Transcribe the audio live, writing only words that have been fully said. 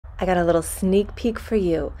I got a little sneak peek for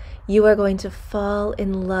you. You are going to fall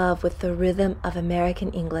in love with the rhythm of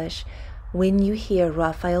American English when you hear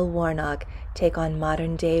Raphael Warnock take on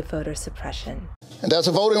modern-day voter suppression. And as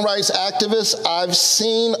a voting rights activist, I've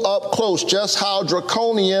seen up close just how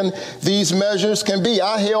draconian these measures can be.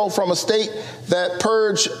 I hail from a state that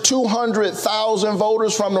purged 200,000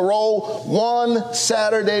 voters from the roll one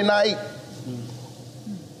Saturday night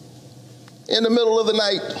in the middle of the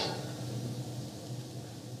night.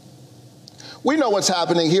 We know what's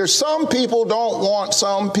happening here. Some people don't want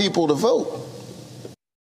some people to vote.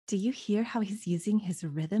 Do you hear how he's using his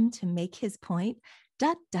rhythm to make his point?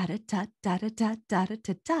 Dot, dot, dot, dot, dot, dot, dot,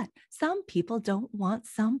 dot, dot. Some people don't want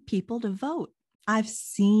some people to vote. I've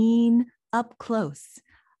seen up close.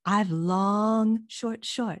 I've long, short.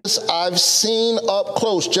 I've seen up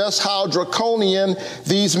close just how draconian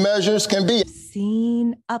these measures can be.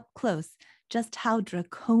 Seen up close just how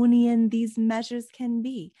draconian these measures can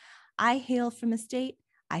be. I hail from a state.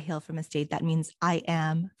 That means I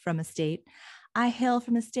am from a state. I hail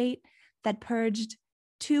from a state that purged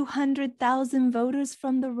 200,000 voters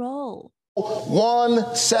from the roll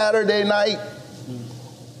one Saturday night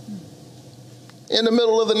in the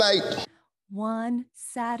middle of the night. One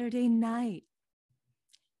Saturday night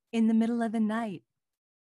in the middle of the night.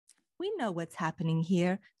 We know what's happening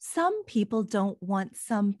here. Some people don't want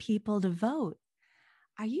some people to vote.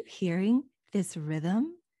 Are you hearing this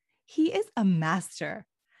rhythm? He is a master.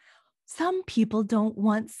 Some people don't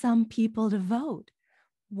want some people to vote.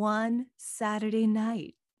 One Saturday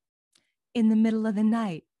night in the middle of the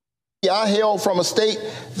night. I hail from a state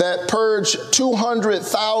that purged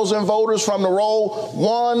 200,000 voters from the roll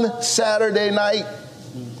one Saturday night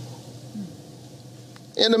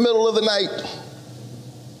in the middle of the night.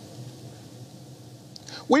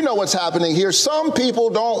 We know what's happening here. Some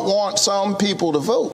people don't want some people to vote.